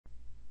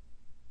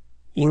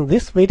In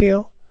this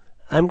video,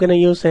 I'm going to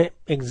use an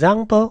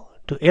example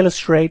to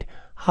illustrate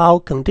how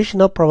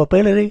conditional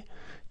probability,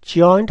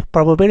 joint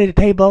probability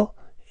table,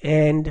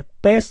 and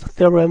Bayes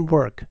theorem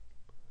work.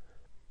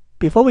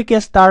 Before we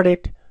get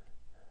started,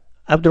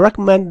 I would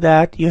recommend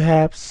that you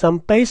have some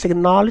basic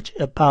knowledge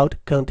about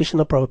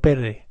conditional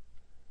probability.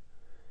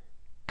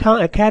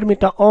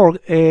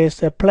 KhanAcademy.org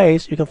is a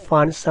place you can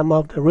find some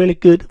of the really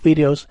good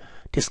videos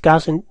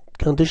discussing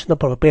conditional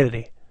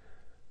probability.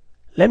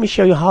 Let me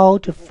show you how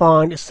to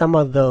find some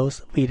of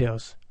those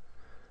videos.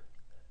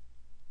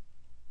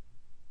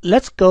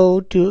 Let's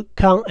go to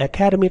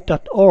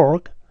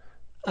KhanAcademy.org.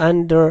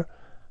 Under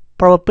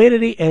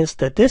Probability and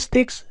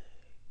Statistics,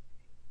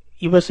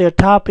 you will see a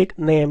topic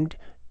named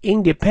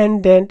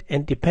Independent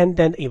and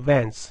Dependent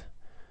Events.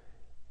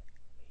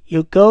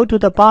 You go to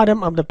the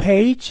bottom of the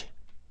page,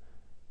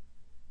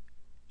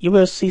 you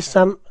will see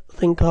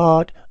something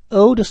called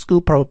Old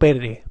School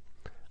Probability.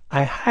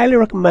 I highly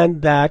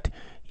recommend that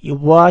you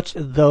watch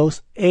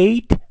those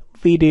 8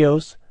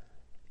 videos.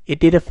 It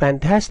did a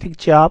fantastic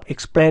job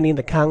explaining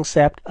the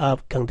concept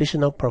of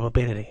conditional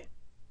probability.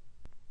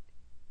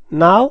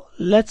 Now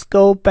let's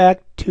go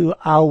back to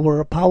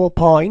our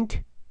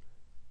PowerPoint.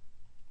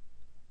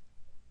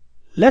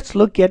 Let's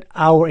look at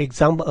our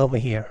example over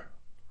here.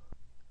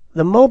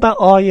 The Mobil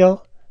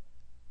Oil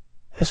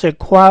has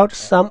acquired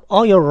some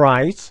oil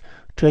rights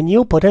to a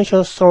new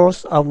potential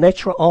source of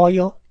natural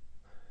oil.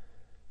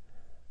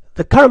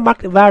 The current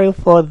market value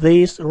for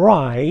these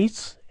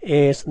rights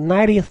is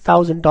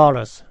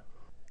 $90,000.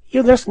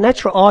 If there's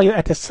natural oil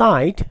at the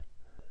site,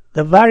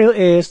 the value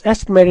is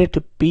estimated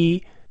to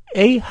be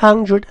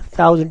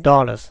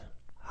 $800,000.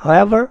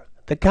 However,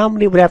 the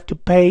company would have to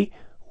pay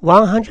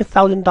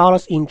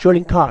 $100,000 in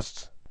drilling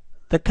costs.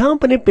 The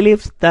company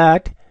believes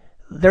that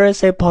there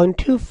is a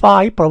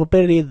 0.25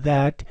 probability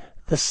that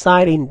the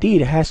site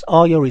indeed has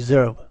oil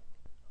reserve.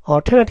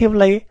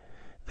 Alternatively,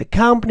 the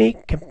company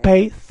can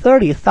pay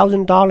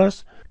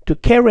 $30,000 to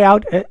carry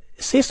out a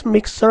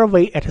seismic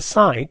survey at a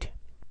site.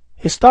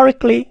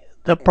 Historically,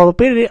 the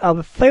probability of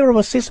a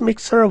favorable seismic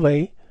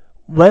survey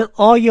when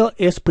oil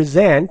is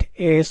present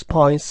is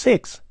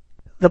 0.6.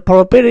 The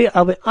probability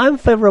of an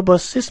unfavorable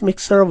seismic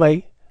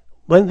survey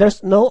when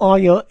there's no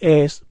oil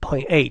is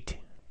 0.8.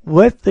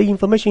 With the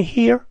information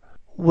here,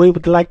 we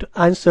would like to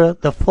answer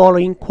the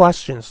following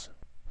questions.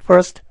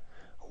 First,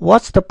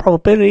 what's the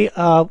probability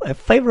of a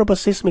favorable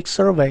seismic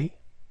survey?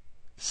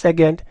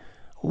 Second,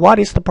 what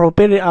is the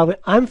probability of an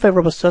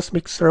unfavorable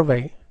seismic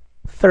survey?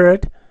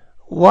 Third,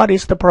 what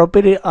is the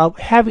probability of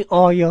having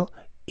oil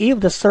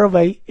if the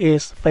survey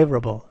is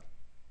favorable?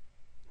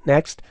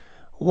 Next,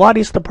 what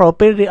is the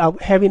probability of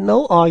having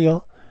no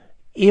oil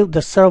if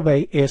the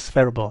survey is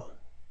favorable?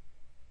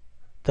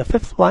 The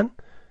fifth one,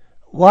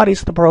 what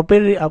is the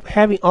probability of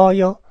having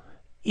oil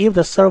if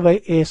the survey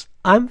is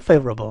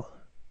unfavorable?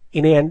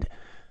 In the end,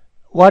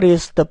 what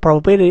is the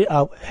probability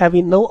of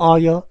having no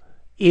oil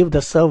if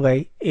the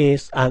survey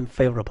is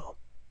unfavorable?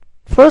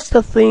 First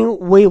thing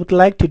we would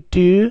like to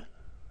do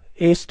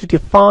is to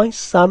define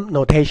some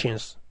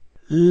notations.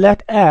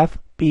 Let F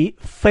be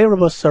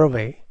favorable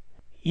survey.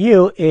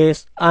 U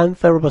is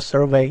unfavorable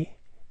survey.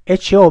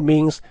 HO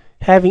means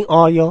having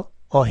oil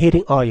or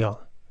hitting oil.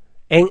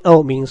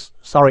 NO means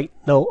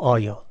no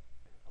oil.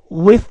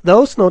 With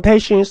those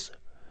notations,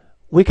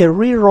 we can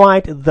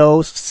rewrite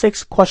those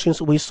 6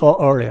 questions we saw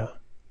earlier.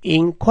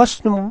 In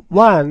question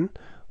 1,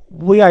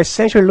 we are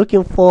essentially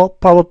looking for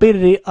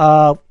probability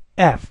of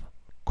F.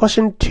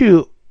 Question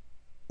 2,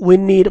 we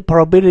need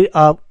probability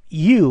of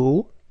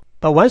U,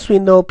 but once we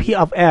know P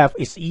of F,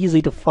 it's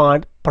easy to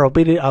find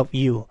probability of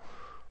U.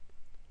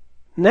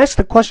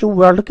 Next question,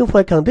 we are looking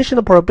for a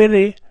conditional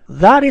probability.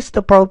 That is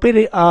the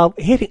probability of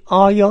hitting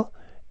oil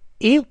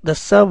if the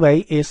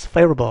survey is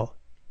favorable.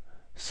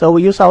 So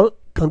we use our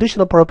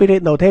conditional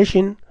probability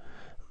notation.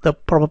 The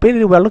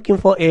probability we are looking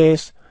for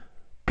is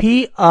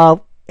P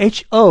of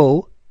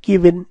HO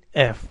given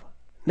F.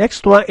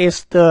 Next one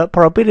is the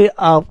probability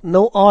of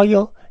no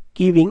oil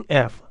giving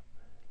F,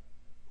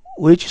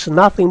 which is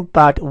nothing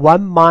but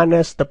 1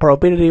 minus the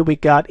probability we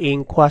got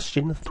in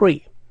question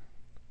 3.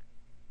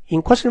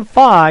 In question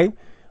 5,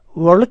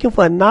 we are looking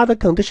for another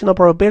conditional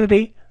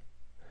probability.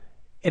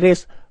 It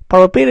is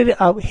probability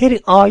of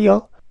hitting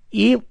oil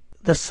if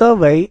the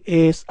survey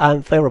is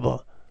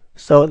unfavorable.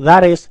 So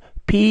that is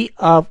P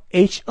of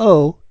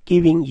HO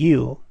giving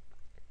U.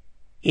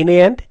 In the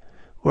end,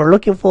 we're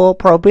looking for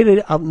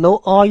probability of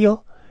no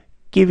oil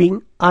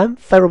giving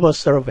unfavorable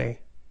survey,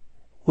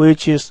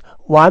 which is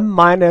 1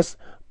 minus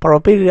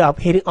probability of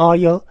hitting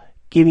oil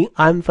giving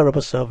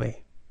unfavorable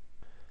survey.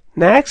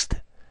 Next,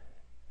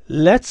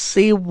 let's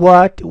see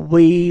what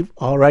we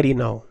already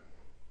know.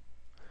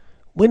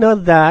 We know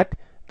that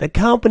the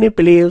company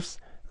believes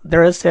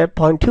there is a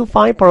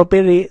 0.25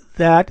 probability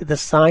that the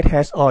site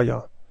has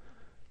oil.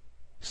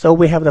 So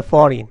we have the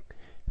following.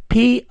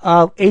 P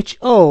of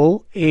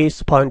HO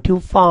is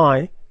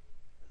 0.25.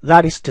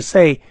 That is to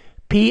say,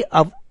 P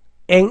of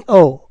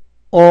NO,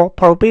 or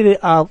probability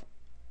of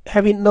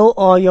having no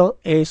oil,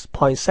 is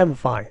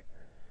 0.75.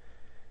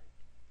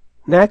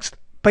 Next,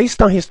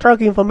 based on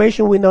historical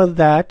information, we know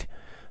that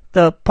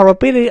the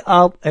probability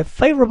of a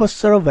favorable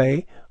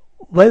survey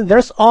when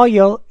there's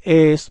oil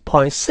is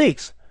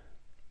 0.6.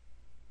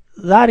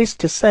 That is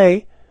to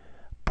say,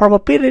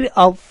 probability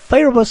of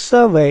favorable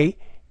survey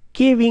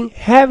giving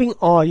having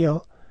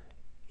oil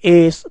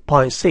is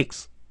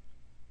 0.6.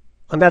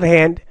 On the other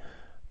hand,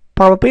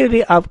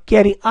 probability of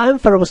getting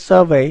unfavorable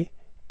survey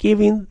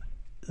giving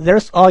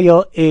there's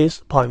oil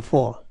is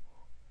 0.4.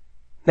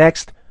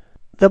 Next,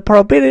 the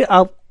probability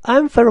of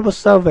unfavorable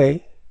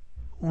survey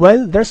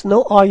when there's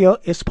no oil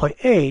is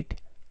 0.8.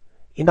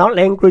 In our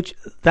language,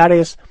 that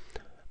is,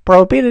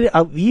 probability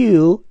of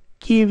U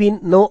giving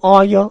no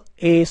oil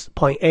is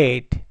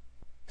 0.8.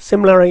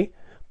 Similarly,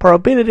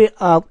 probability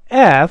of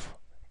F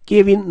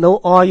giving no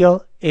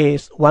oil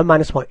is 1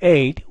 minus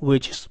 0.8,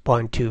 which is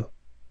 0.2.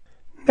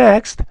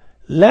 Next,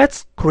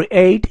 let's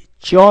create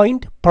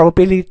joint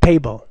probability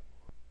table.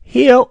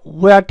 Here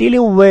we are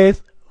dealing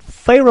with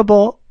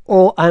favorable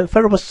or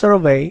unfavorable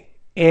survey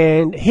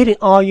and hitting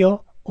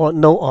oil or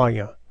no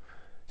oil.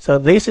 So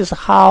this is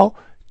how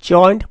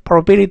joint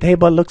probability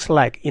table looks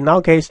like. In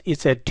our case,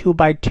 it's a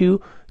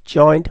 2x2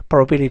 joint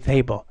probability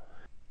table.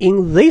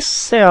 In this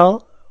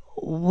cell,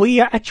 we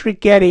are actually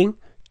getting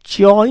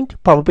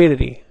joint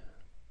probability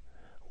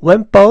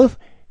when both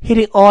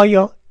hitting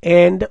oil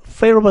and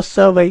favorable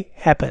survey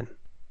happen.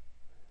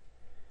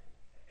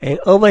 And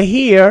over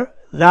here,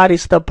 that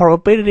is the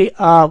probability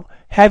of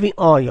having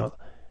oil.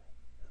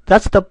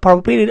 That's the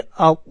probability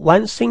of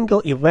one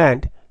single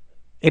event.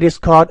 It is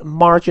called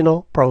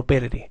marginal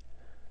probability.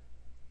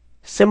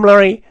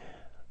 Similarly,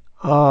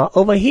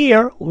 over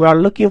here, we are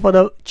looking for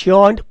the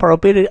joint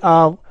probability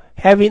of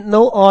having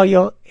no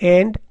oil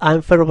and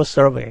unfavorable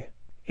survey.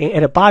 And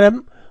at the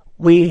bottom,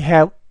 we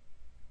have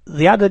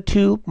the other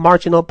two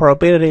marginal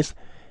probabilities.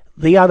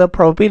 The other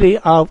probability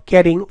of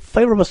getting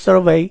favorable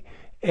survey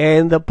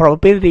and the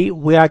probability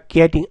we are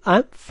getting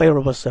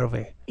unfavorable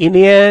survey. In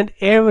the end,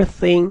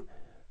 everything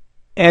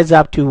adds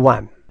up to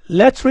 1.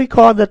 Let's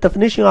recall the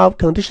definition of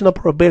conditional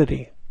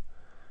probability.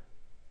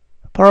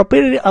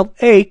 Probability of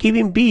A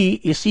giving B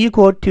is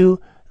equal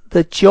to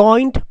the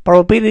joint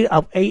probability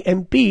of A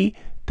and B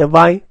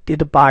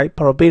divided by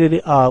probability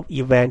of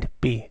event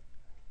B.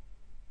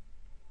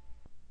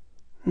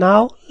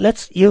 Now,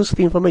 let's use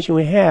the information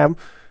we have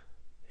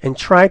and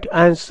try to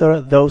answer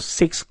those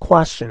 6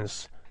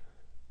 questions.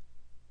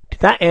 To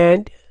that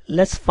end,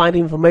 let's find the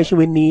information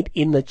we need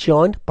in the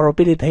joint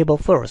probability table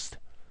first.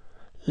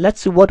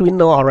 Let's see what we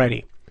know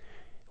already.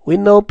 We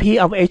know P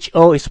of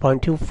HO is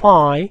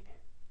 0.25,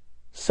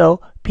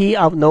 so P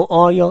of no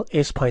oil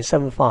is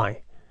 0.75.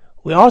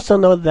 We also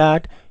know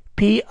that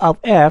P of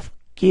F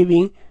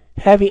giving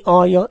having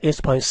oil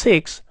is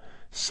 0.6,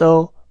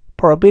 so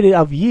probability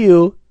of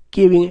U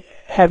giving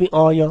having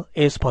oil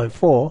is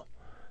 0.4.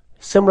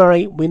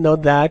 Similarly, we know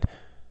that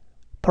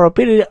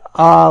probability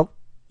of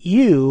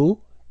U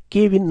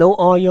giving no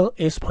oil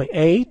is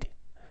 0.8,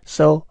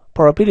 so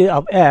probability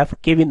of F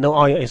giving no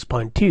oil is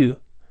 0.2.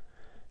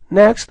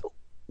 Next,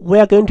 we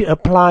are going to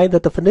apply the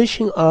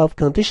definition of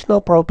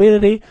conditional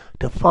probability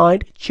to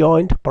find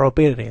joint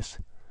probabilities.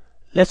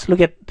 Let's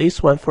look at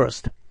this one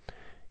first.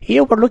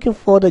 Here we're looking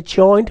for the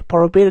joint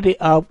probability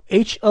of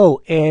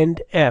HO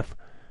and F.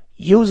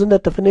 Using the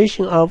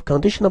definition of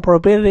conditional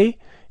probability,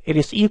 it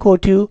is equal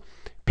to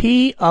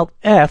P of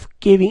F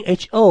giving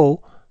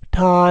HO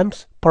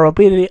times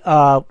probability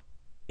of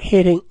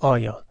hitting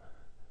oil.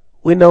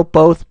 We know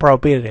both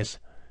probabilities,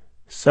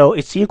 so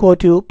it's equal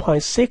to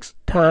 0.6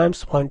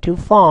 times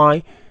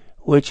 0.25,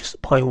 which is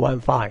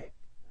 0.15.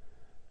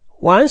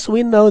 Once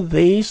we know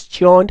this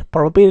joint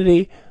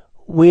probability,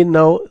 we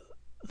know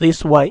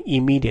this one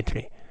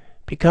immediately,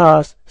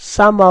 because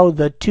sum of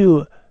the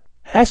two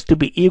has to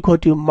be equal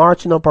to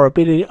marginal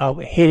probability of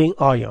hitting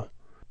oil.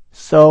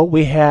 So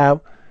we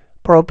have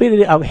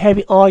probability of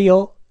having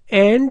oil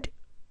and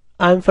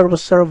unfavorable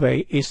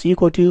survey is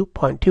equal to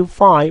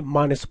 0.25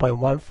 minus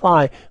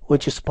 0.15,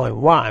 which is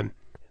 0.1.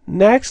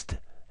 Next,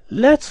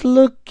 let's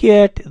look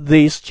at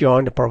this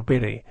joint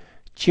probability.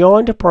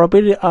 Joint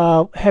probability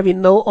of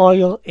having no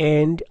oil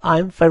and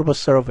unfavorable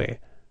survey.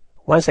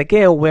 Once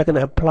again, we're going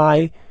to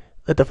apply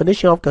the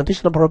definition of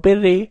conditional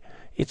probability.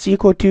 It's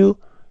equal to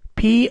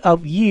P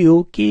of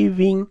U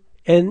giving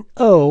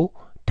NO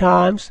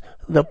times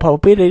the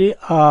probability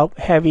of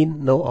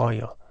having no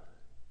oil.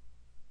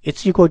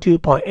 It's equal to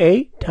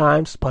 0.8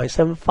 times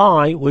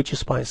 0.75, which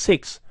is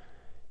 0.6.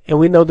 And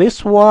we know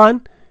this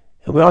one,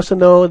 and we also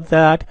know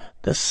that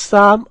the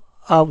sum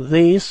of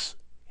this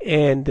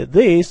and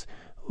this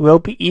will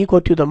be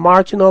equal to the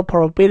marginal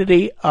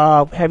probability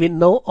of having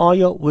no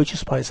oil, which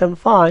is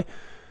 0.75.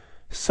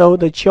 So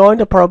the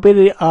joint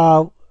probability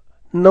of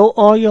no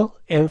oil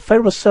and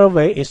favorable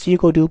survey is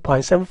equal to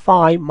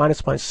 0.75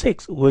 minus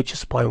 0.6, which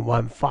is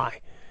 0.15.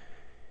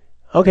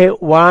 Okay,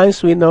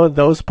 once we know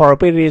those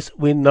probabilities,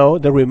 we know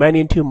the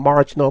remaining two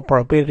marginal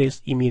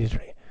probabilities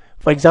immediately.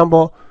 For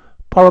example,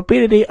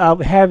 probability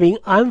of having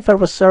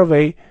unfavorable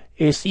survey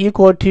is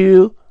equal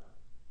to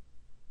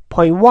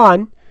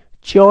 0.1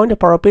 joint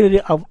probability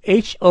of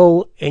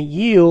HO and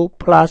U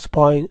plus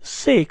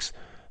 0.6,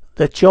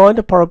 the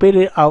joint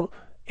probability of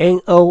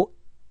NO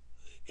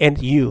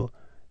and U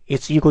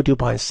is equal to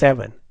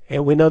 0.7.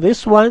 And we know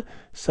this one,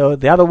 so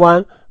the other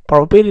one,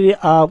 probability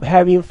of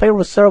having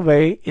favorable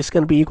survey is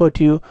going to be equal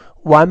to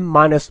 1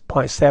 minus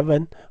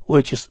 0.7,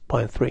 which is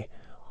 0.3.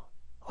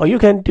 Or you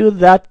can do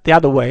that the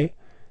other way.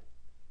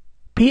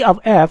 P of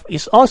F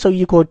is also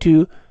equal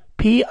to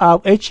P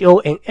of HO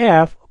and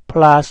F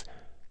plus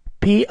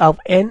P of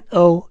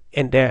NO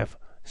and F.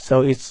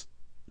 So it's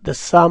the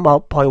sum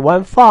of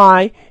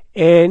 0.15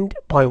 and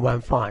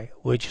 0.15,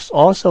 which is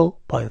also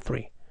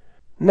 0.3.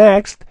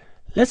 Next,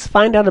 let's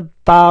find out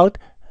about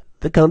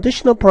the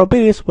conditional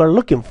probabilities we're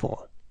looking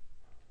for.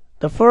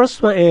 The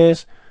first one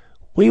is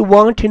we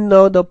want to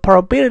know the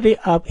probability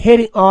of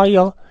hitting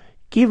oil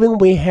given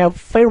we have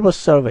favorable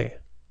survey.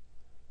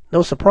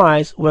 No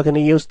surprise, we're going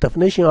to use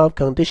definition of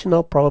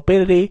conditional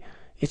probability.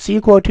 It's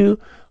equal to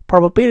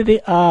probability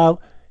of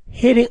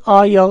hitting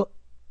oil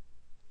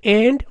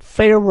and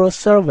favorable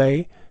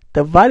survey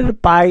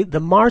divided by the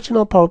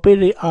marginal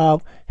probability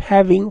of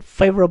having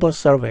favorable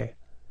survey.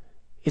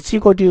 It's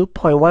equal to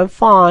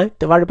 0.15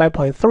 divided by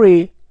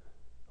 0.3,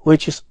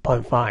 which is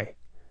 0.5.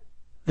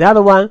 The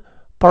other one,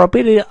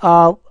 probability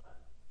of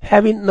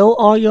having no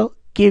oil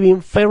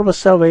giving favorable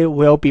survey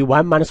will be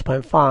 1 minus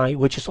 0.5,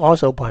 which is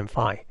also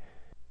 0.5.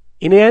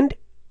 In the end,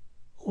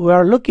 we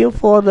are looking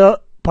for the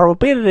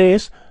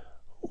probabilities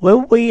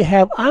when we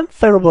have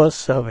unfavorable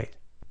survey.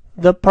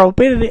 The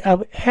probability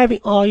of having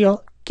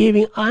oil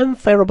giving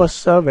unfavorable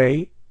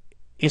survey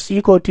is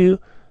equal to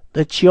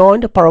the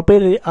joint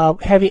probability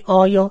of having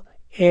oil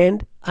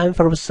and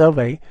unfavorable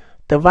survey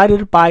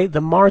divided by the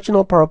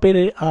marginal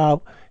probability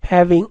of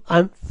having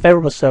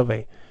unfavorable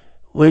survey,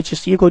 which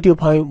is equal to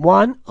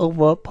 0.1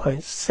 over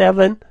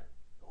 0.7,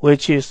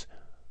 which is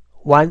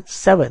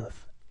 1/7.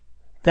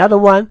 The other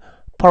one,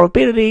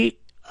 probability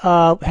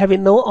of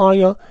having no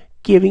oil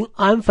giving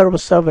unfavorable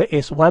survey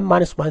is 1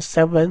 minus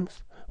 1/7,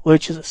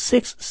 which is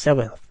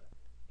 6/7.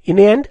 In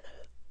the end,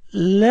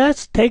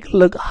 let's take a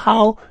look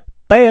how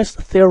Bayes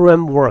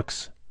theorem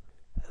works.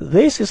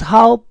 This is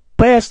how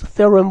Bayes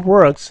theorem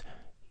works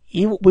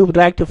if we would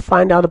like to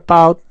find out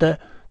about the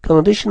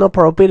conditional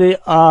probability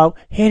of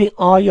hitting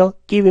oil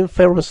given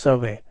favorable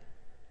survey.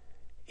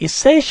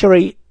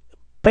 Essentially,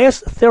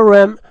 Bayes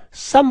theorem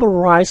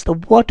summarized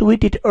what we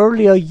did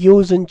earlier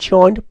using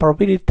joint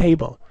probability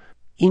table.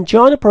 In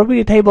joint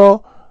probability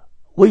table,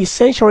 we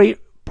essentially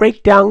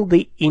break down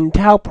the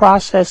entire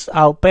process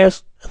of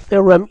Bayes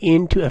theorem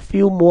into a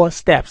few more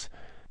steps.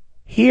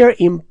 Here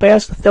in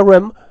Bayes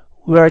theorem,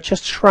 we are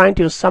just trying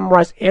to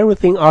summarize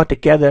everything all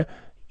together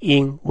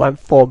in one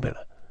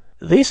formula.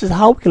 This is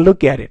how we can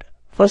look at it.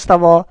 First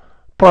of all,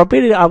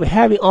 probability of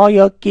having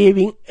oil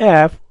giving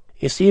F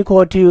is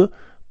equal to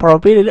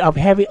probability of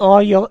having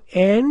oil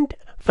and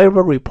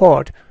favorable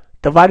report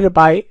divided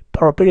by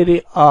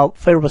probability of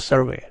favorable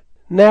survey.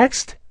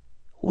 Next,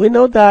 we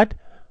know that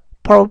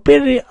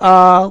probability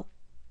of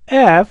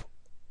F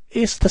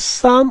is the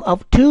sum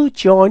of two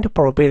joint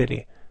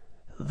probability.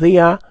 They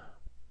are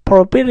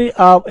probability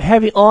of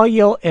having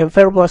oil and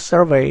favorable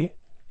survey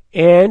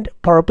and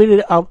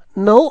probability of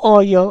no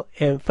oil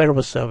and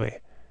favorable survey.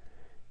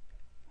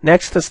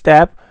 Next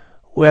step,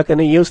 we're going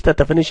to use the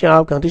definition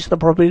of conditional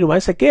probability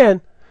once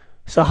again.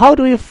 So how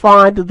do we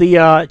find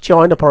the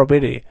joint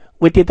probability?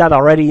 We did that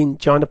already in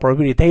joint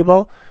probability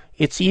table.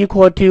 It's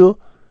equal to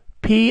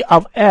P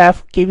of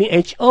F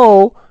giving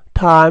HO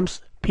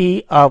times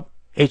P of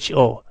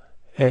HO.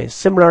 And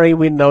similarly,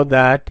 we know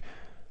that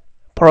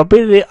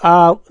probability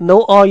of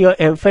no oil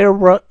and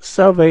favorable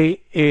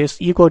survey is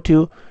equal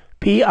to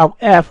P of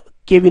F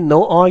giving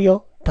no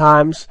oil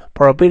times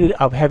probability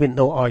of having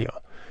no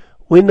oil.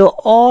 We know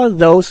all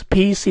those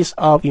pieces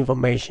of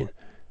information.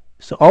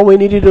 So all we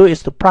need to do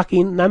is to plug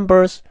in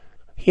numbers.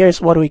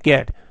 Here's what we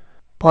get.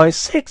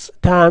 0.6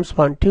 times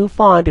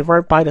 0.25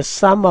 divided by the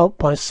sum of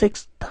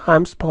 0.6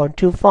 times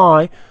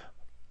 0.25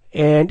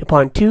 and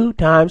 0.2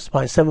 times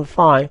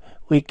 0.75.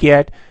 We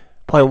get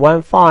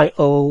 0.15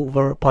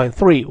 over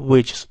 0.3,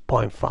 which is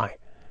 0.5.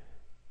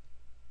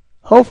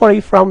 Hopefully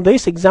from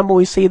this example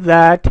we see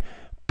that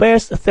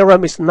Bayes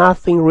theorem is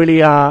nothing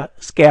really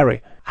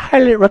scary. I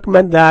highly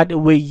recommend that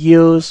we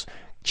use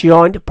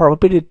joint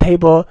probability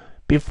table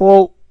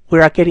before we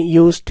are getting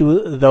used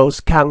to those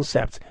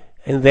concepts.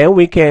 And then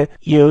we can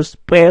use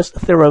Bayes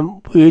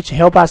theorem, which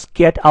help us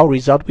get our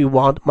result we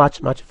want much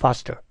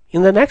faster.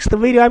 In the next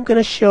video, I'm going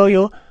to show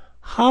you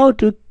how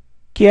to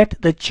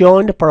get the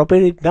joint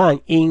probability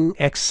done in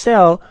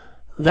Excel.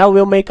 That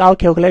will make our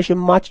calculation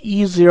much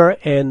easier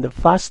and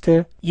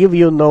faster if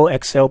you know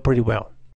Excel pretty well.